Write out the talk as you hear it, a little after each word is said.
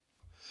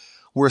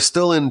We're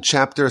still in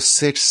chapter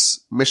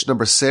 6, mission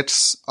number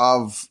 6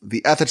 of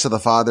the Ethics of the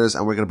Fathers,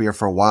 and we're going to be here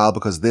for a while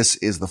because this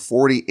is the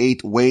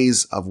 48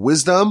 ways of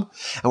wisdom,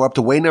 and we're up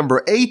to way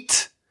number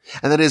 8,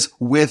 and that is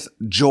with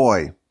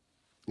joy.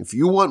 If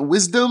you want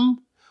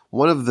wisdom,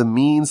 one of the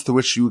means through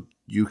which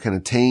you can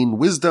attain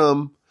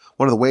wisdom,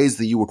 one of the ways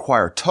that you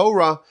acquire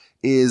Torah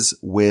is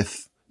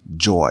with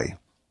joy.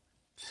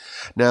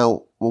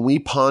 Now, when we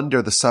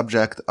ponder the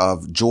subject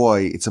of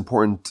joy, it's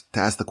important to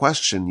ask the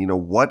question,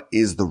 what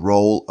is the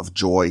role of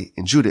joy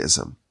in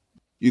Judaism?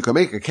 You can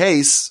make a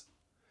case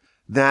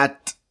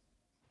that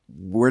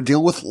we're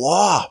dealing with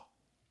law.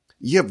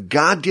 You have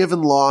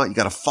God-given law. You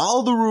got to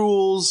follow the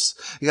rules.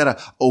 You got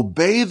to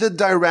obey the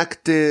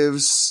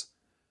directives.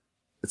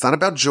 It's not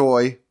about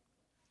joy.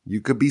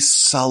 You could be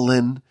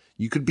sullen.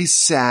 You could be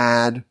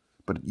sad,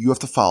 but you have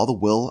to follow the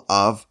will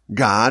of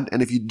God.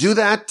 And if you do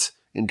that,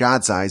 in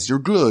God's eyes, you're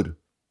good.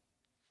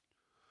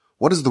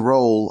 What is the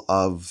role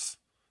of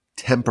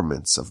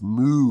temperaments, of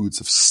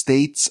moods, of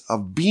states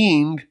of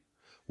being?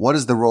 What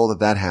is the role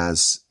that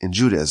has in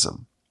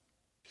Judaism?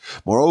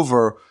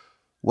 Moreover,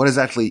 what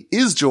exactly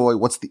is joy?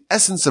 What's the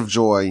essence of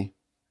joy?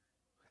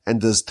 And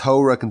does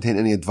Torah contain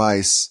any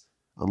advice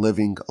on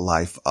living a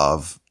life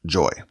of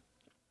joy?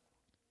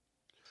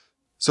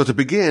 So to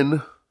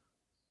begin,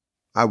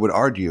 I would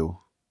argue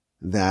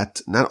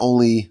that not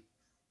only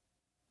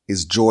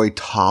is joy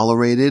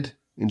tolerated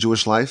in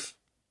Jewish life,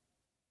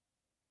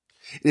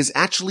 it is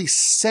actually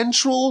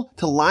central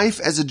to life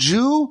as a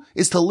Jew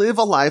is to live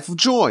a life of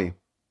joy.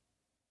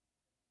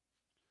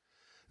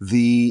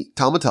 The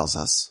Talmud tells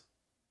us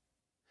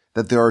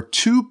that there are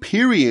 2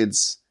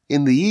 periods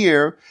in the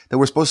year that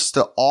we're supposed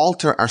to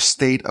alter our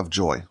state of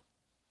joy.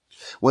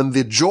 When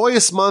the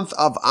joyous month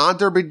of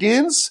Adar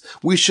begins,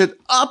 we should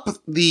up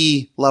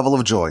the level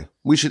of joy.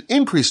 We should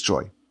increase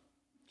joy.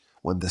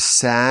 When the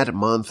sad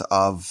month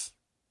of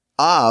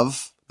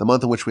Av, the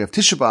month in which we have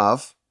Tisha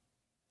B'Av,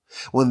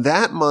 when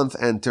that month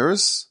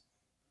enters,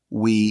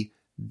 we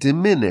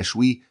diminish,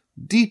 we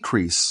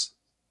decrease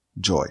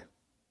joy.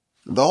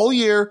 The whole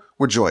year,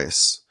 we're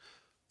joyous.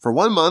 For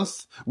 1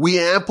 month, we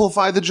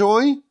amplify the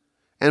joy,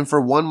 and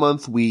for 1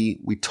 month, we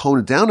tone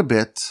it down a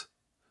bit,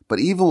 but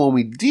even when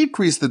we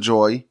decrease the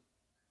joy,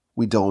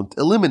 we don't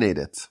eliminate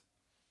it.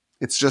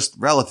 It's just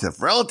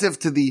relative. Relative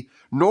to the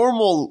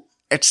normal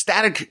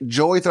ecstatic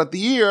joy throughout the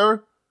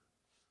year,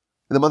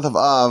 in the month of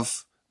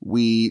Av,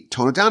 we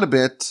tone it down a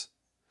bit.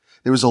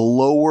 There is a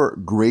lower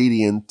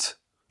gradient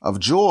of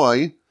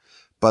joy,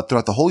 but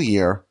throughout the whole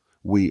year,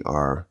 we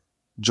are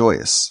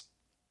joyous.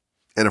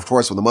 And of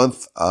course, when the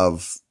month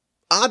of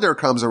Adar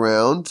comes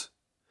around,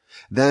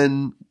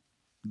 then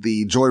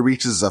the joy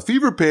reaches a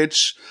fever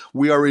pitch.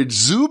 We are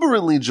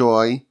exuberantly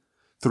joy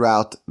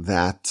throughout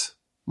that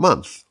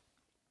month.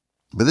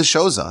 But this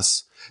shows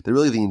us that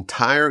really the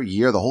entire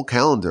year, the whole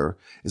calendar,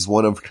 is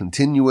one of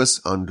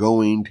continuous,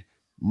 ongoing,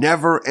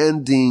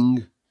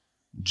 never-ending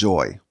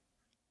joy.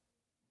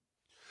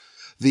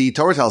 The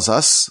Torah tells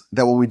us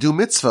that when we do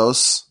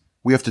mitzvos,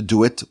 we have to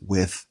do it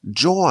with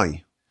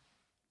joy.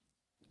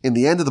 In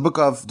the end of the book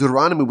of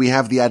Deuteronomy, we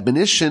have the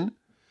admonition,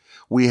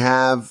 we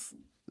have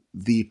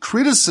the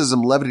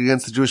criticism levied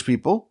against the Jewish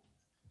people,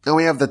 and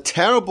we have the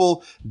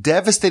terrible,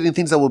 devastating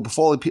things that will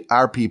befall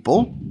our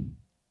people.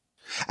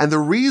 And the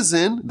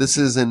reason, this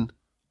is in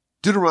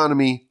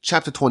Deuteronomy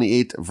chapter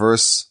 28,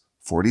 verse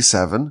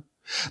 47,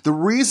 the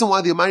reason why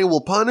the Almighty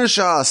will punish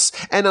us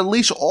and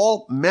unleash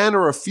all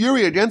manner of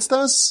fury against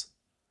us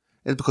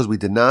is because we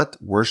did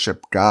not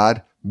worship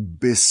God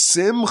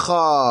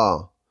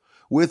bisimcha,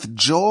 with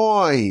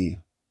joy.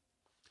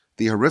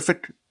 The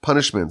horrific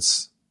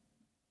punishments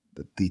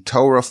that the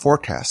Torah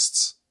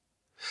forecasts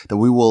that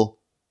we will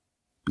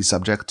be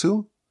subject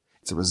to,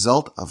 it's a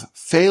result of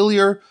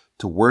failure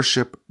to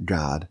worship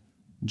God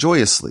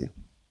joyously.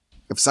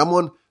 If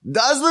someone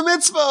does the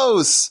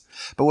mitzvos,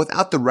 but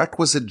without the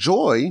requisite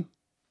joy,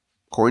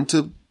 according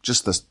to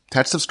just the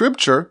text of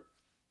scripture,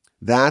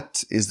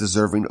 that is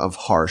deserving of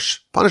harsh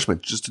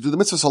punishment. Just to do the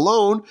mitzvahs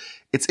alone,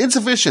 it's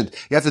insufficient.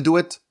 You have to do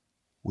it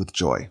with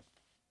joy.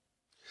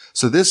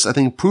 So this, I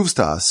think, proves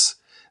to us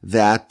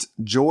that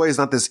joy is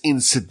not this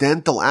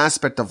incidental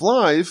aspect of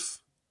life.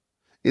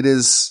 It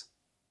is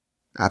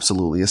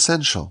absolutely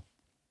essential.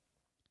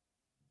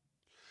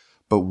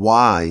 But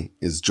why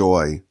is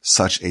joy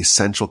such a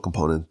central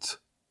component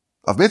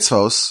of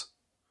mitzvos?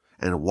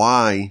 And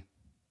why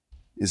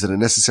is it a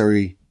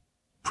necessary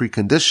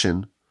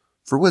precondition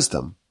for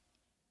wisdom?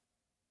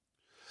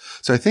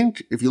 So I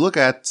think if you look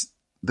at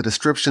the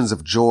descriptions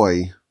of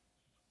joy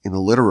in the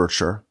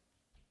literature,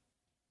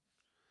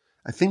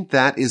 I think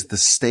that is the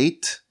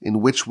state in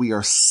which we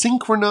are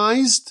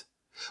synchronized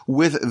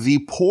with the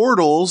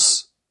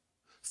portals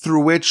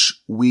through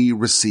which we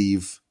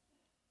receive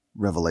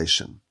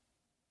revelation.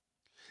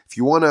 If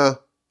you want to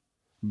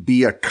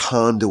be a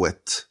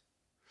conduit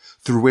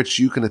through which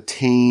you can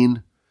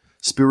attain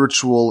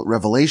spiritual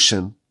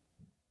revelation,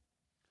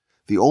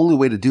 the only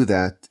way to do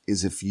that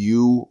is if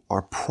you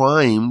are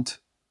primed,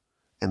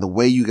 and the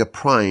way you get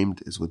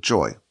primed is with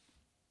joy.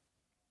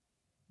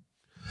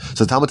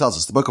 So the Talmud tells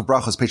us, the book of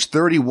Brachos, page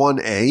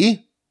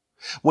 31a,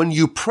 when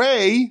you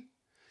pray,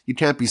 you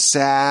can't be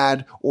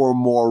sad or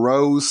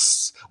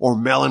morose or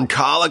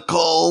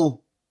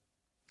melancholical.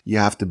 You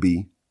have to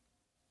be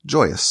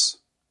joyous.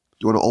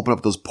 You want to open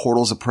up those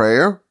portals of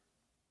prayer?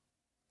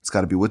 It's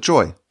got to be with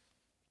joy.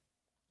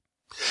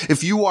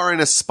 If you are an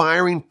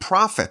aspiring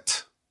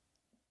prophet,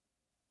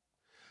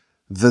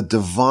 the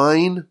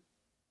divine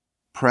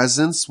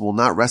presence will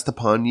not rest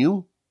upon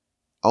you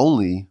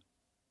only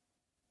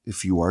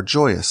if you are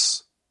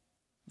joyous.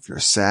 If you're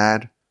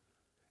sad,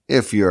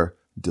 if you're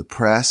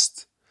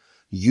depressed,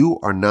 you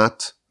are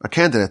not a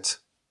candidate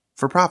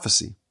for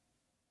prophecy.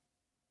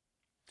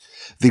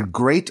 The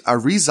great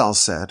Arizal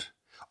said,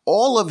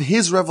 all of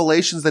his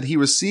revelations that he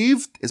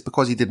received is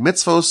because he did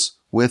mitzvos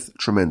with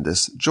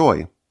tremendous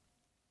joy.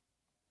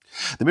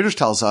 The Midrash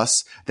tells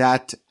us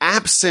that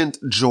absent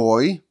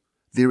joy,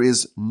 there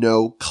is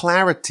no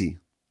clarity.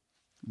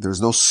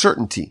 There's no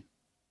certainty.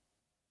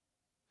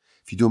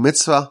 If you do a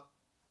mitzvah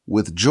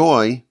with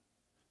joy,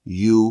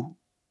 you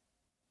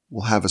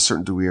will have a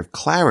certain degree of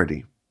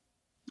clarity,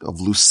 of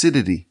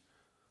lucidity,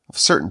 of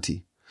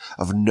certainty,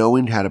 of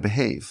knowing how to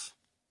behave.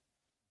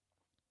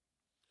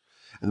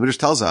 And the Midrash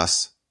tells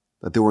us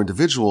that there were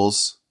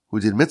individuals who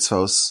did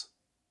mitzvos,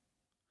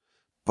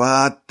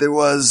 but there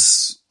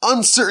was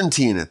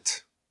uncertainty in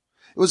it.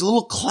 It was a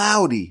little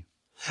cloudy.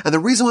 And the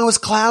reason why it was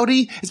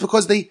cloudy is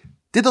because they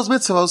did those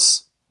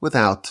mitzvos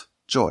without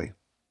joy.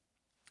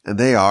 And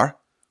they are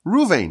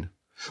Reuven.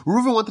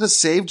 Reuven wanted to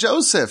save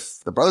Joseph.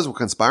 The brothers were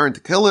conspiring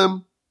to kill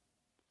him.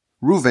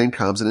 Reuven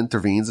comes and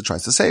intervenes and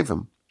tries to save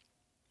him.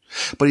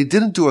 But he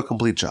didn't do a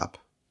complete job.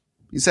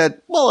 He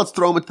said, well, let's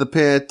throw him into the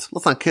pit.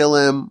 Let's not kill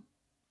him.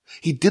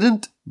 He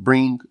didn't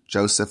bring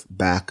Joseph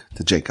back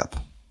to Jacob.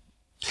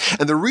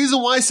 And the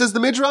reason why, says the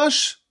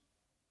Midrash,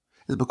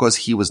 is because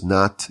he was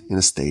not in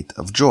a state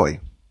of joy.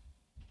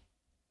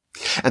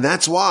 And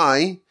that's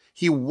why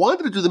he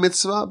wanted to do the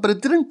mitzvah, but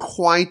it didn't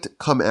quite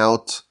come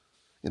out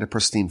in a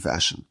pristine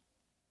fashion.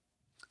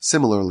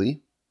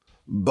 Similarly,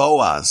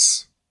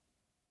 Boaz,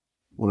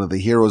 one of the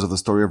heroes of the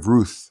story of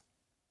Ruth,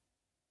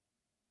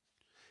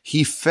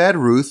 he fed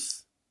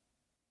Ruth,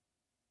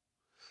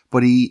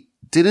 but he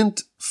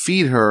didn't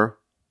feed her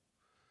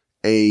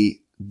a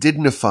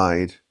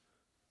dignified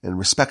and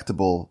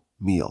respectable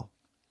meal.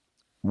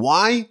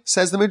 Why,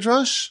 says the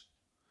Midrash?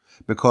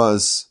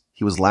 Because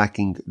he was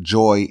lacking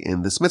joy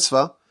in this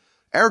mitzvah.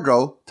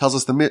 Ergo, tells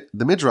us the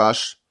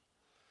Midrash,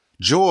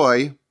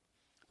 joy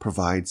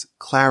provides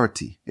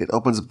clarity. It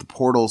opens up the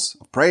portals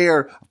of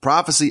prayer, of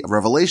prophecy, of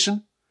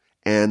revelation,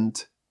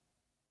 and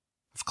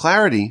of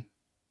clarity.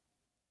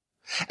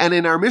 And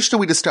in our Mishnah,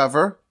 we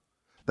discover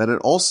that it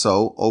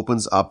also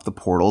opens up the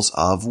portals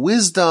of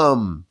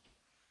wisdom.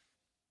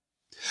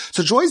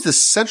 So joy is the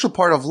central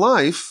part of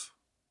life,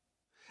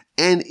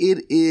 and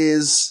it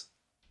is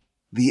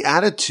the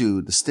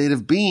attitude, the state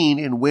of being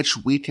in which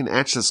we can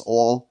access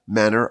all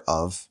manner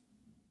of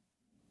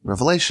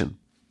revelation.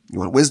 You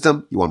want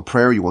wisdom, you want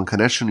prayer, you want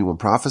connection, you want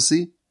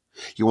prophecy,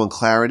 you want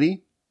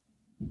clarity.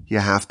 You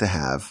have to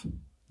have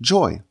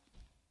joy.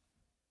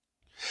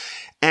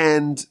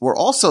 And we're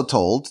also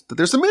told that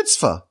there's a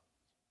mitzvah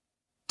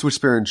to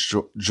experience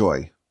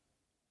joy.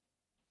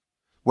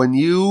 When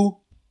you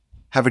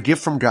have a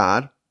gift from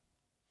God,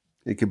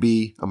 it could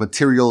be a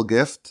material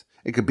gift,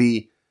 it could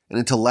be an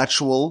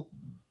intellectual,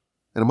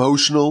 an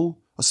emotional,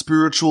 a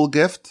spiritual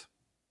gift,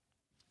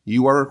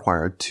 you are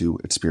required to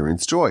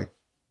experience joy.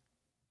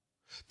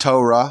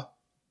 Torah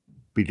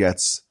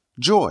begets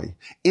joy.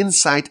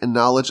 Insight and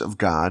knowledge of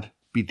God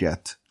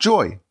beget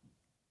joy.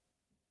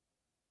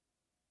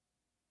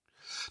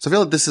 So I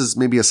feel like this is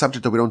maybe a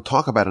subject that we don't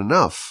talk about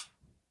enough.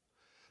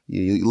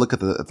 You look at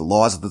the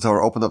laws of the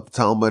Torah, open up the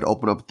Talmud,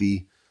 open up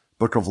the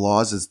book of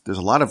laws. There's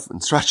a lot of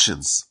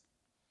instructions.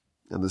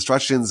 And the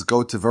instructions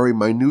go to very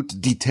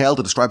minute detail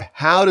to describe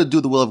how to do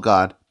the will of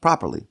God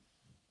properly.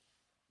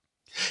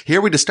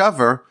 Here we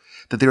discover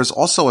that there is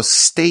also a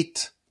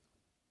state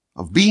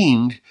of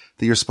being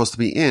that you're supposed to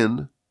be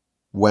in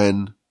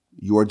when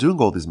you are doing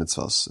all these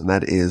mitzvahs, and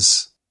that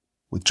is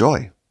with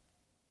joy.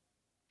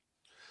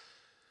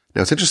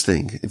 Now it's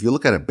interesting, if you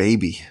look at a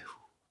baby,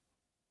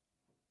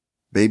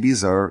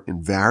 babies are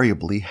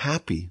invariably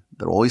happy.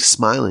 They're always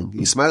smiling.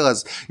 You smile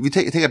if you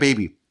take a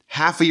baby,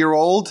 half a year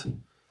old,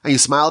 and you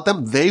smile at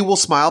them, they will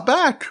smile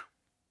back.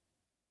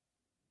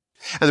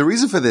 And the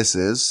reason for this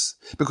is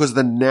because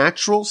the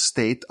natural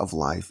state of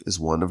life is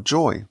one of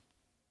joy.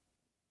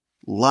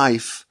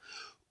 Life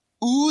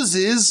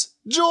oozes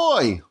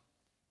joy.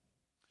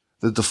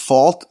 The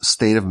default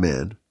state of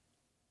man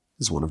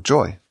is one of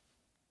joy.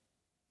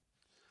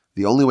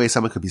 The only way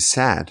someone could be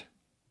sad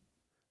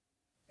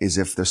is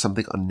if there's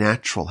something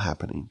unnatural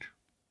happening.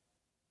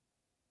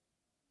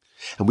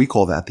 And we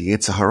call that the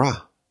Yetzer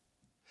Hara.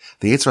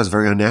 The Yetzer Hara is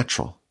very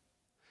unnatural.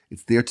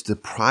 It's there to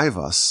deprive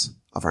us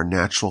of our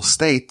natural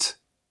state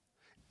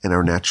and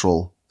our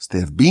natural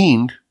state of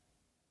being,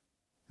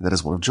 and that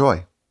is one of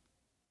joy.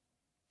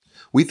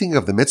 We think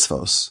of the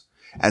mitzvos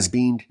as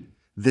being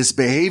this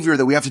behavior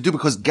that we have to do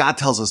because God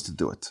tells us to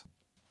do it.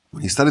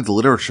 when you study the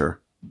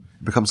literature,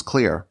 it becomes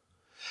clear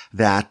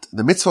that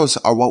the mitzvahs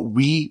are what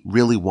we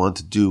really want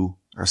to do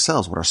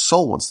ourselves, what our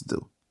soul wants to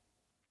do.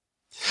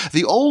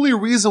 The only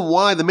reason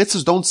why the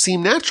mitzvahs don't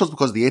seem natural is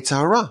because of the Yetzer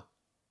Hara.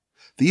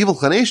 The evil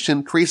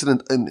inclination creates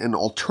an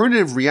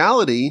alternative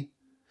reality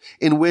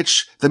in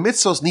which the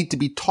mitzvahs need to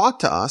be taught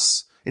to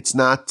us. It's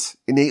not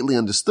innately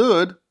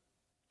understood.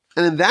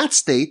 And in that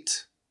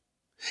state,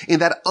 in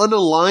that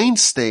unaligned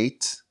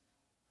state,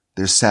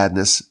 there's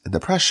sadness and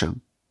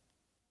depression.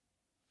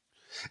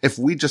 If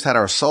we just had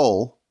our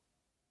soul,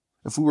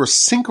 if we were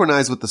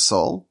synchronized with the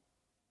soul,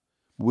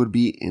 we would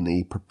be in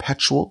a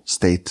perpetual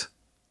state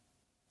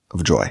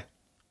of joy.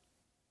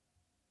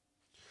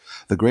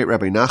 The great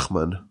Rabbi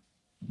Nachman,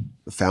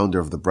 the founder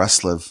of the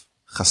Breslov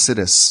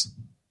Hasidus,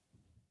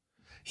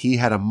 he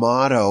had a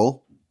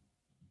motto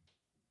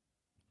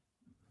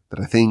that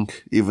I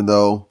think, even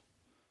though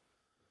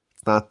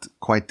it's not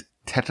quite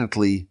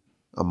technically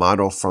a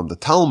motto from the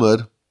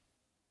Talmud,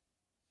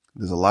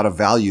 there's a lot of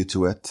value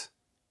to it.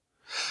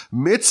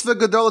 Mitzvah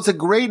Gadol, it's a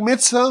great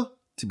mitzvah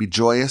to be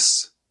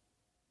joyous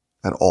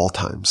at all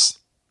times.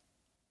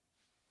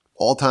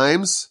 All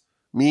times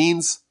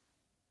means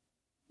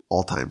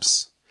all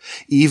times.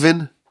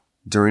 Even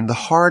during the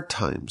hard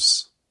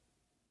times.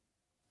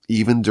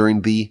 Even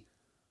during the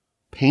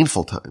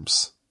painful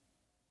times.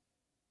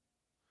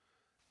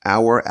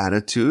 Our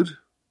attitude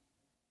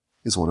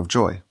is one of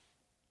joy.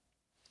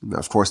 Now,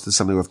 of course, this is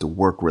something we have to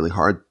work really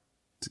hard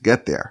to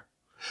get there.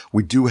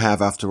 We do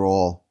have, after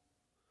all,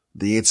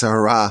 the Yetzer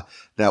Hara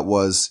that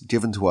was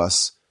given to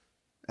us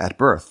at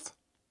birth.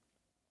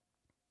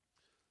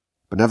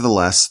 But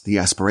nevertheless, the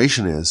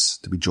aspiration is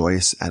to be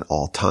joyous at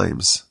all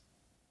times.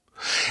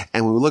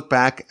 And when we look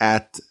back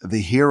at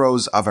the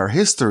heroes of our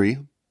history,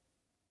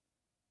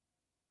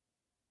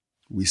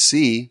 we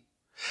see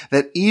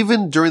that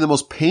even during the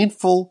most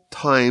painful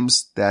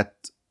times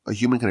that a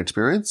human can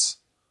experience,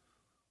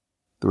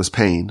 there was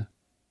pain.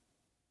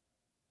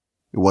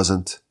 It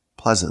wasn't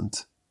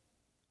pleasant,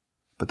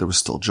 but there was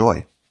still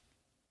joy.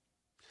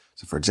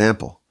 So for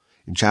example,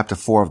 in chapter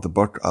 4 of the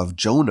book of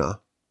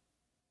Jonah,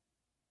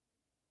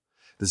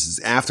 this is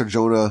after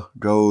Jonah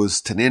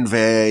goes to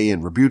Nineveh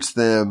and rebukes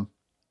them,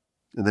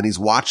 and then he's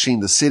watching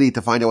the city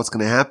to find out what's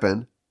going to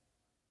happen.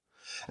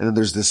 And then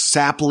there's this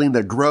sapling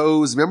that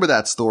grows. Remember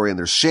that story? And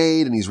there's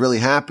shade and he's really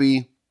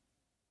happy.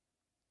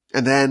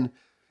 And then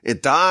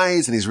it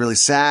dies and he's really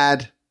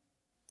sad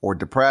or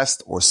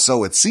depressed, or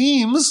so it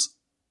seems.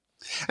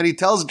 And he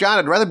tells God,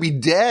 I'd rather be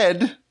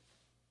dead. It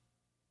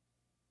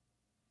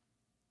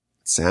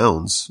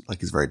sounds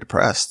like he's very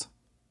depressed.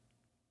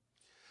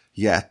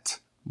 Yet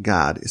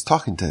God is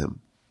talking to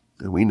him.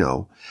 And we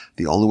know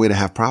the only way to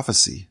have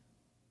prophecy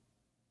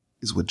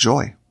is with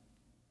joy.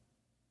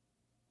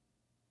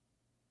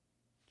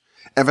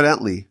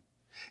 Evidently,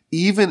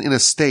 even in a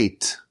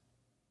state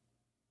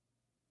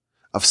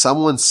of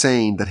someone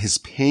saying that his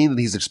pain that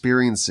he's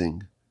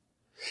experiencing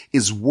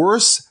is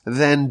worse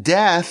than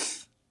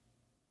death,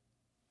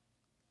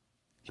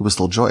 he was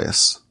still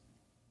joyous.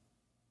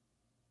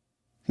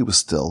 He was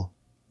still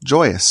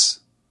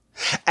joyous.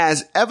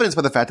 As evidenced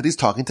by the fact that he's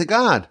talking to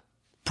God.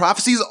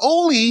 Prophecy is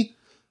only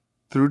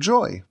through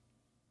joy.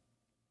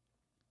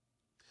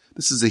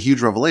 This is a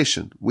huge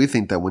revelation. We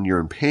think that when you're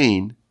in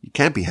pain, you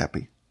can't be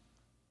happy.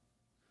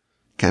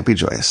 Can't be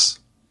joyous.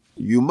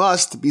 You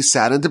must be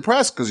sad and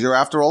depressed because you're,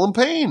 after all, in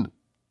pain.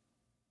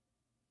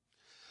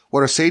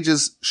 What our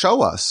sages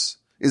show us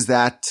is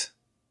that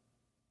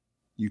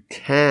you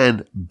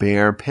can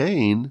bear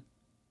pain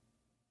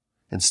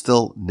and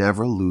still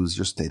never lose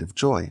your state of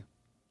joy.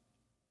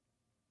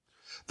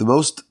 The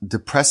most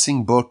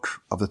depressing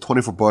book of the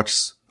 24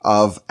 books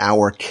of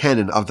our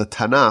canon, of the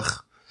Tanakh,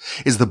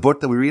 is the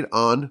book that we read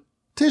on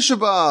Tisha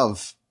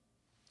B'Av,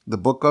 the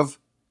book of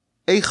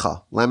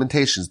Eicha,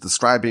 Lamentations,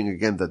 describing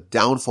again the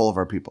downfall of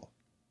our people.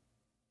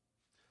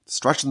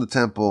 Destruction of the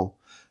temple,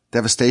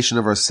 devastation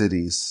of our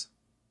cities,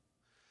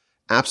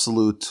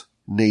 absolute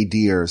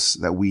nadirs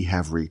that we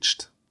have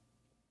reached.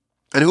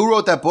 And who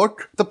wrote that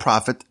book? The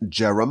prophet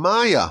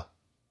Jeremiah.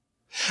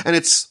 And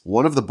it's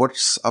one of the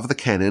books of the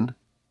canon.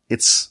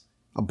 It's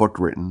a book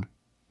written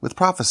with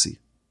prophecy.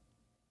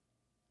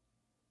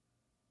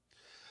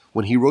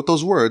 When he wrote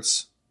those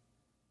words,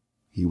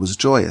 he was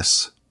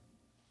joyous.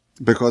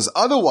 Because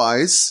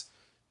otherwise,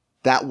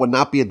 that would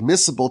not be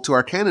admissible to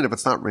our canon if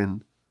it's not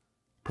written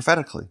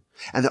prophetically.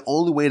 And the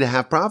only way to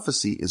have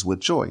prophecy is with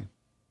joy.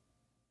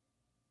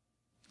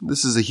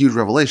 This is a huge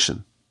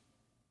revelation.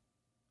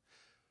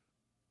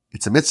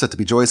 It's a mitzvah to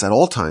be joyous at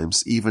all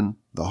times, even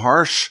the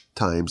harsh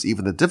times,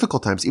 even the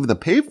difficult times, even the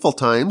painful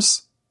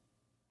times,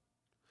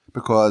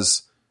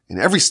 because in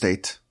every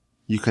state,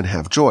 you can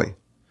have joy.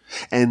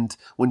 And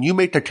when you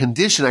make the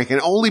condition, I can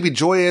only be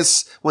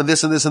joyous when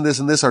this and this and this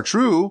and this are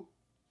true,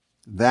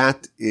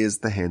 that is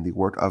the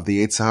handiwork of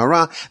the Yetzer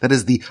Hara. That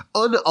is the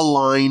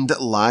unaligned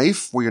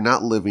life where you're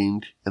not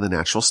living in the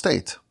natural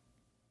state.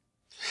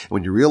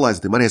 When you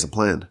realize the money has a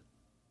plan.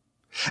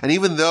 And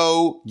even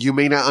though you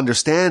may not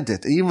understand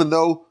it, even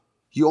though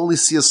you only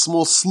see a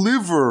small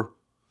sliver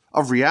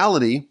of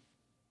reality,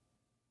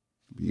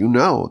 You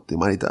know the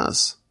Almighty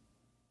does.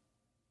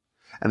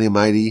 And the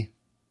Almighty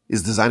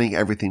is designing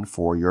everything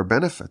for your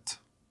benefit.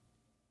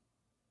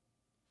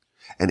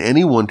 And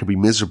anyone can be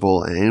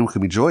miserable and anyone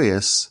can be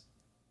joyous.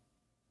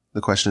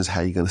 The question is,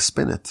 how are you going to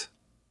spin it?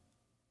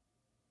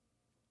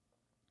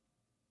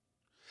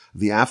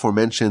 The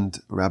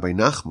aforementioned Rabbi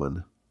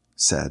Nachman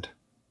said,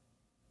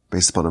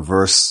 based upon a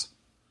verse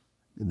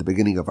in the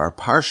beginning of our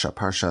Parsha,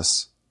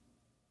 Parshas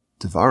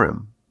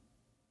Devarim,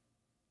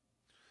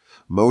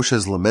 Moshe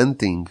is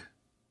lamenting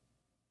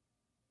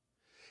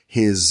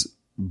his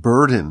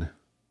burden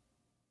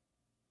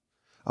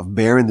of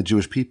bearing the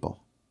Jewish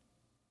people.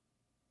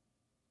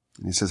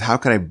 And he says, how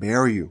could I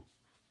bear you?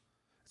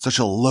 It's such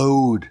a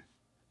load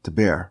to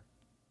bear.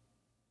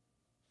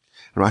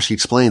 And Rashi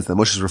explains that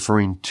Moshe is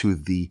referring to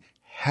the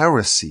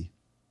heresy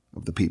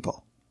of the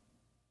people.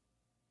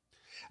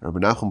 And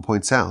Rabbi Nachum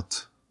points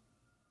out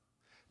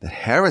that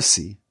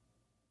heresy,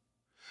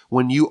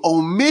 when you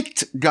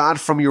omit God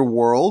from your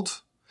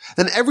world,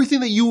 then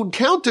everything that you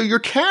encounter, you're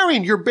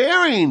carrying, you're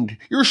bearing,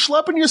 you're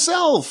schlepping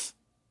yourself.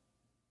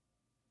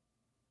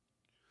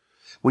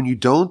 When you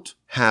don't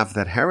have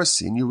that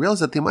heresy and you realize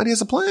that the Almighty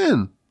has a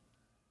plan,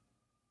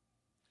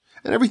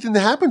 and everything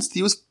that happens to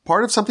you is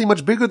part of something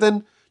much bigger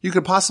than you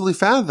could possibly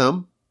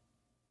fathom,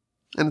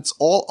 and it's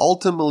all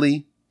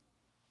ultimately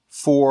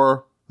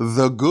for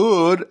the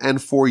good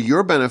and for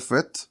your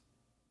benefit,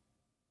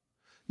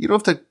 you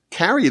don't have to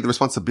carry the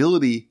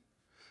responsibility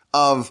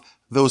of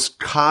those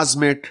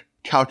cosmic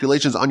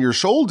calculations on your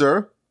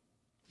shoulder.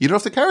 You don't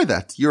have to carry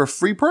that. You're a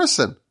free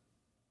person.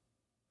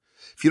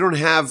 If you don't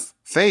have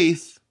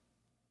faith,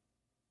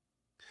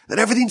 then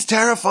everything's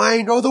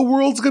terrifying. Oh, the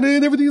world's going to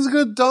end. Everything's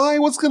going to die.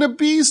 What's going to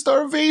be?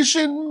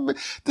 Starvation,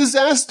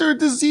 disaster,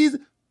 disease.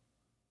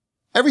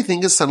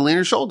 Everything is suddenly on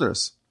your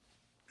shoulders.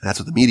 And that's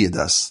what the media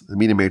does. The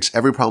media makes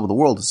every problem in the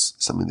world is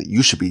something that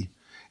you should be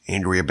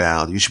angry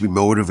about. You should be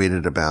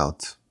motivated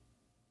about.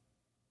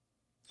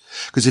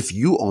 Because if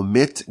you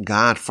omit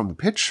God from the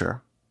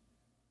picture,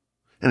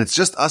 and it's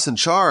just us in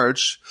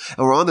charge,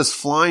 and we're on this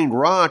flying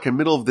rock in the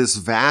middle of this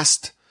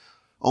vast,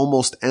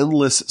 almost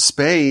endless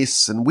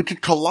space, and we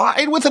could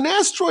collide with an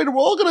asteroid and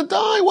we're all going to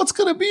die. What's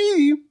going to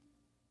be?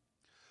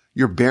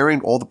 You're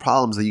bearing all the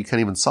problems that you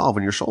can't even solve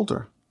on your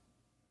shoulder.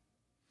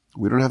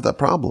 We don't have that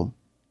problem.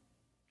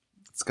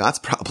 It's God's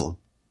problem.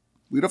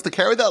 We don't have to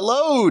carry that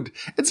load.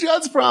 It's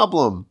God's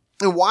problem.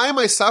 And why am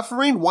I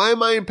suffering? Why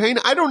am I in pain?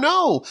 I don't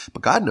know.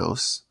 But God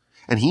knows.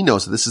 And He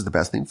knows that this is the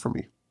best thing for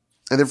me.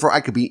 And therefore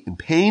I could be in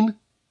pain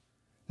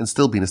and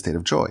still be in a state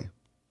of joy.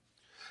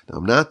 Now,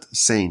 I'm not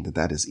saying that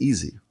that is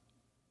easy.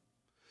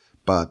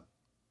 But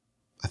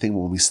I think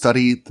when we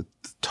study the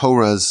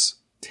Torah's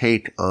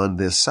take on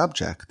this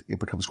subject, it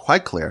becomes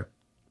quite clear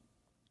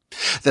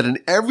that in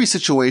every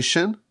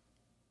situation,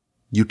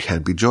 you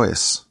can be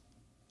joyous,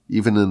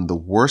 even in the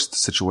worst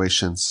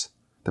situations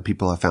that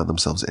people have found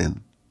themselves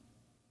in.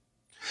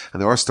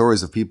 And there are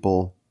stories of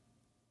people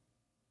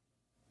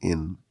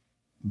in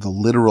the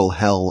literal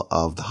hell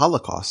of the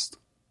Holocaust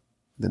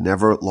that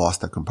never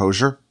lost their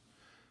composure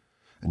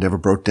and never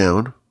broke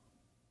down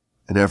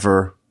and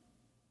never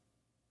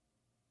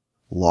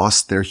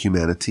lost their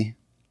humanity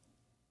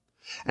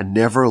and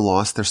never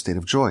lost their state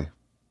of joy.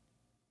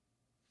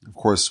 Of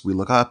course, we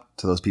look up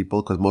to those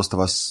people because most of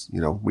us,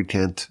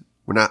 we're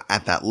not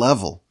at that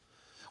level.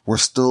 We're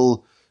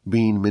still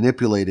being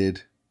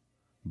manipulated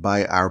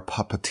by our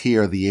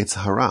puppeteer, the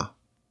Yetzer Hara.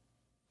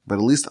 But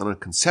at least on a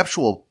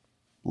conceptual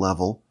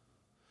level,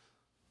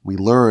 we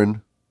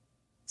learn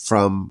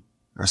from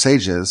our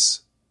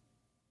sages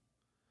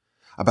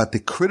about the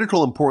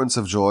critical importance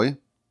of joy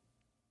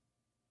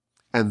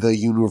and the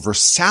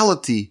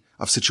universality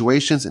of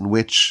situations in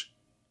which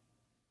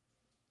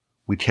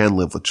we can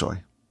live with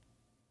joy.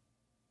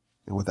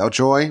 And without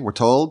joy, we're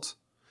told,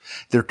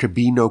 there could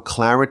be no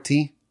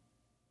clarity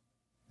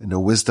and no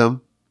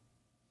wisdom.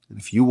 And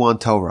if you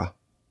want Torah,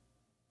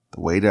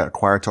 the way to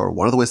acquire Torah,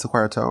 one of the ways to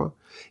acquire Torah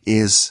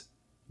is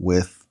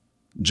with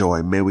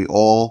joy. May we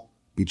all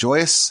be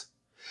joyous.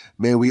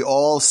 May we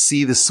all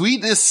see the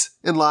sweetness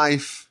in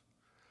life.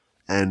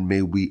 And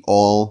may we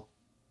all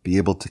be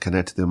able to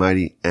connect to the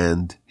Almighty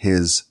and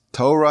His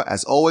Torah.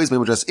 As always, my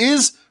email address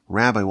is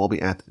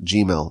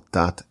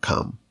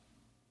rabbiwolbe@gmail.com.